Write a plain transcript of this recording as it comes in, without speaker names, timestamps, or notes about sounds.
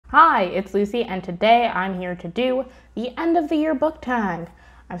Hi, it's Lucy, and today I'm here to do the end of the year book tag.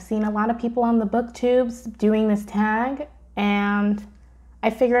 I've seen a lot of people on the booktubes doing this tag, and I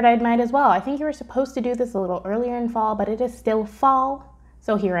figured I might as well. I think you were supposed to do this a little earlier in fall, but it is still fall,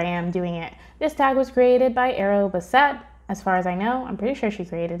 so here I am doing it. This tag was created by Arrow Bassett, as far as I know. I'm pretty sure she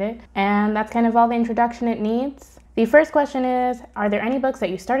created it, and that's kind of all the introduction it needs. The first question is, are there any books that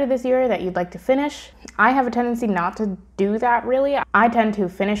you started this year that you'd like to finish? I have a tendency not to do that really. I tend to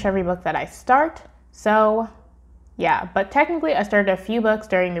finish every book that I start, so yeah. But technically I started a few books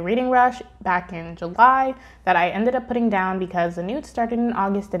during the reading rush back in July that I ended up putting down because the Newts started in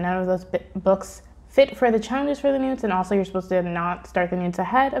August and none of those books fit for the challenges for the Newts, and also you're supposed to not start the Newts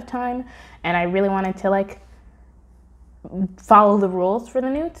ahead of time, and I really wanted to follow the rules for the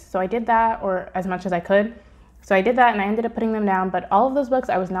Newts, so I did that, or as much as I could. So I did that and I ended up putting them down, but all of those books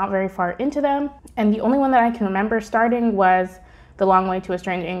I was not very far into them, and the only one that I can remember starting was The Long Way to a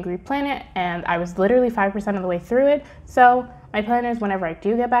Strange Angry Planet, and I was literally 5% of the way through it. So my plan is whenever I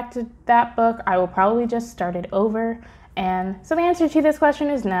do get back to that book, I will probably just start it over. And so the answer to this question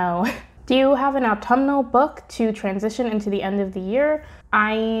is no. Do you have an autumnal book to transition into the end of the year?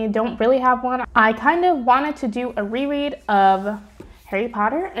 I don't really have one. I kind of wanted to do a reread of Harry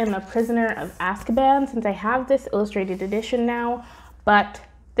Potter and the Prisoner of Azkaban since I have this illustrated edition now, but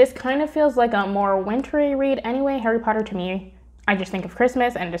this kind of feels like a more wintry read anyway. Harry Potter to me, I just think of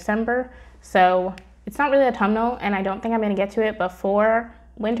Christmas and December, so it's not really autumnal, and I don't think I'm going to get to it before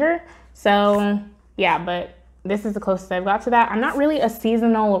winter. So yeah, but this is the closest I've got to that. I'm not really a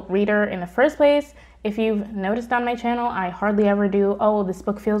seasonal reader in the first place. If you've noticed on my channel, I hardly ever do, oh, this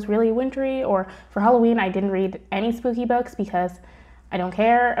book feels really wintry, or for Halloween I didn't read any spooky books because I don't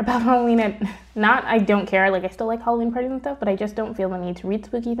care about Halloween. I don't care, I still like Halloween parties and stuff, but I just don't feel the need to read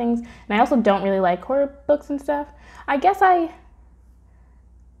spooky things. And I also don't really like horror books and stuff. No,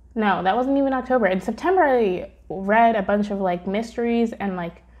 that wasn't even October. In September, I read a bunch of mysteries and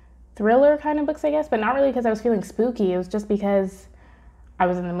thriller kind of books, I guess, but not really because I was feeling spooky. It was just because I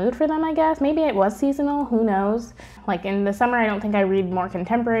was in the mood for them, I guess. Maybe it was seasonal, who knows? In the summer, I don't think I read more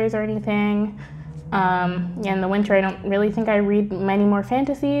contemporaries or anything. In the winter, I don't really think I read many more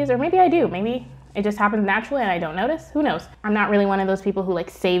fantasies, or maybe I do. Maybe it just happens naturally and I don't notice. Who knows? I'm not really one of those people who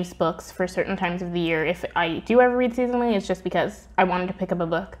saves books for certain times of the year. If I do ever read seasonally, it's just because I wanted to pick up a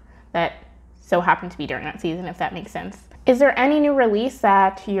book that so happened to be during that season, if that makes sense. Is there any new release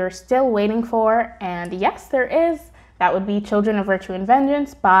that you're still waiting for? And yes, there is. That would be Children of Virtue and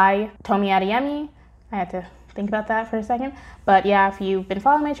Vengeance by Tomi Adeyemi. I had to think about that for a second. But yeah, if you've been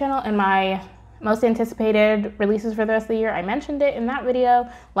following my channel and my most anticipated releases for the rest of the year, I mentioned it in that video.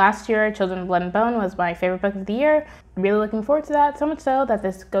 Last year, Children of Blood and Bone was my favorite book of the year. Really looking forward to that, so much so that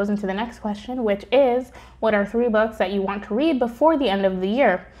this goes into the next question, which is, what are 3 books that you want to read before the end of the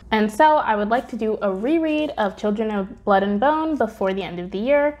year? And so I would like to do a reread of Children of Blood and Bone before the end of the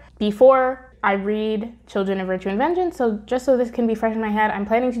year, before I read Children of Virtue and Vengeance. So just so this can be fresh in my head, I'm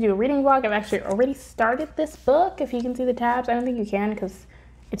planning to do a reading vlog. I've actually already started this book, if you can see the tabs. I don't think you can because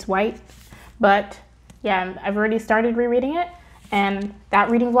it's white. But yeah, I've already started rereading it, and that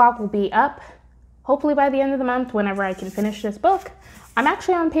reading vlog will be up hopefully by the end of the month whenever I can finish this book. I'm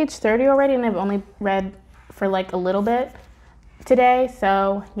actually on page 30 already, and I've only read for a little bit today,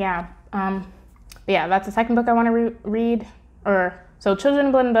 so yeah. Yeah, that's the second book I want to read. So Children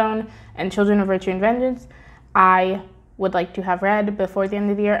of Blood and Bone and Children of Virtue and Vengeance I would like to have read before the end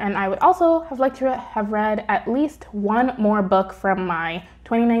of the year, and I would also have liked to have read at least one more book from my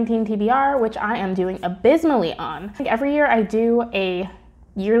 2019 TBR, which I am doing abysmally on. Every year I do a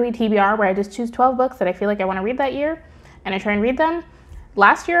yearly TBR where I just choose 12 books that I feel like I want to read that year, and I try and read them.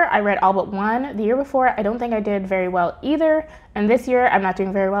 Last year I read all but one. The year before I don't think I did very well either, and this year I'm not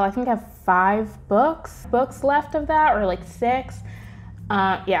doing very well. I think I have 5 books left of that, or 6.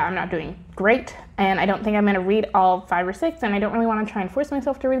 Yeah, I'm not doing great, and I don't think I'm going to read all 5 or 6, and I don't really want to try and force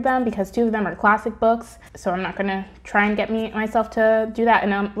myself to read them because 2 of them are classic books, so I'm not going to try and get myself to do that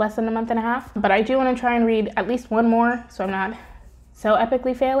in less than a month and a half. But I do want to try and read at least one more, so I'm not so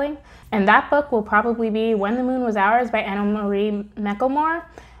epically failing, and that book will probably be When the Moon Was Ours by Anna Marie Meckelmore,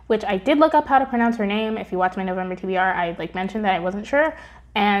 which I did look up how to pronounce her name. If you watch my November TBR, I mentioned that I wasn't sure,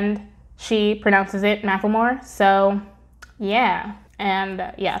 and she pronounces it Macklemore, so yeah.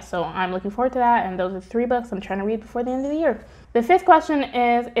 And yeah, so I'm looking forward to that, and those are 3 books I'm trying to read before the end of the year. The 5th question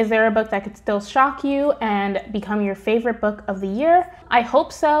is there a book that could still shock you and become your favorite book of the year? I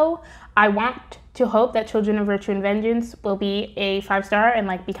hope so. I want to hope that Children of Virtue and Vengeance will be a 5-star and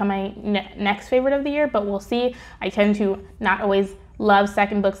become my next favorite of the year, but we'll see. I tend to not always love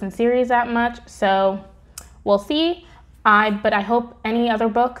second books in series that much, so we'll see. But I hope any other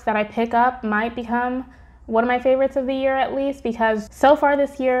book that I pick up might become one of my favorites of the year at least, because so far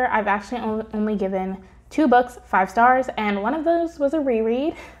this year I've actually only given 2 books 5 stars, and one of those was a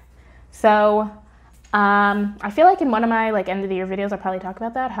reread. So I feel like in one of my like end of the year videos I'll probably talk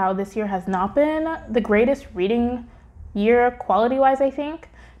about that, how this year has not been the greatest reading year quality wise, I think,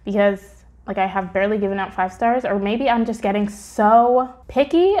 because like I have barely given out 5 stars, or maybe I'm just getting so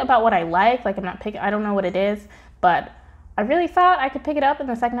picky about what I like I'm not picky, I don't know what it is, but I really thought I could pick it up in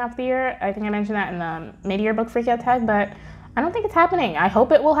the second half of the year. I think I mentioned that in the mid-year book freakout tag, but I don't think it's happening. I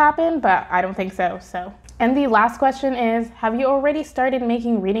hope it will happen, but I don't think so. And the last question is, have you already started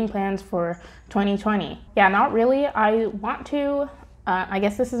making reading plans for 2020? Yeah, not really. I want to. I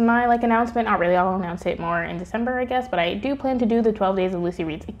guess this is my like announcement. Not really. I'll announce it more in December, I guess. But I do plan to do the 12 days of Lucy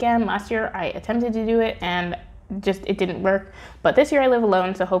Reads again. Last year I attempted to do it and just it didn't work, but this year I live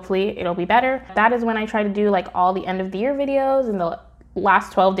alone, so hopefully it'll be better. That is when I try to do like all the end of the year videos in the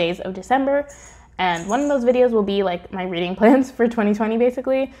last 12 days of December, and one of those videos will be like my reading plans for 2020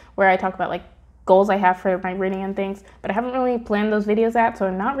 basically, where I talk about like goals I have for my reading and things, but I haven't really planned those videos out, so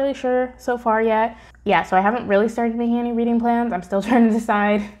I'm not really sure so far yet. Yeah, so I haven't really started making any reading plans. I'm still trying to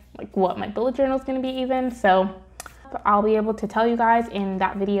decide like what my bullet journal is going to be even, so I'll be able to tell you guys in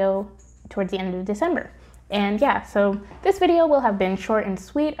that video towards the end of December. And yeah, so this video will have been short and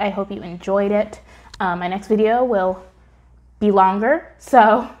sweet. I hope you enjoyed it. My next video will be longer,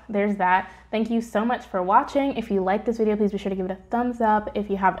 so there's that. Thank you so much for watching. If you like this video, please be sure to give it a thumbs up. If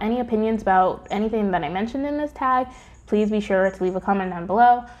you have any opinions about anything that I mentioned in this tag, please be sure to leave a comment down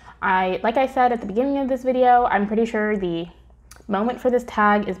below. Like I said at the beginning of this video, I'm pretty sure the moment for this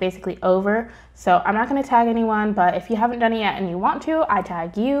tag is basically over, so I'm not going to tag anyone, but if you haven't done it yet and you want to, I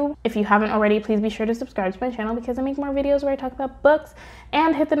tag you. If you haven't already, please be sure to subscribe to my channel because I make more videos where I talk about books,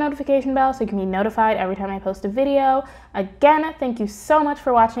 and hit the notification bell so you can be notified every time I post a video. Again, thank you so much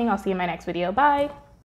for watching. I'll see you in my next video. Bye!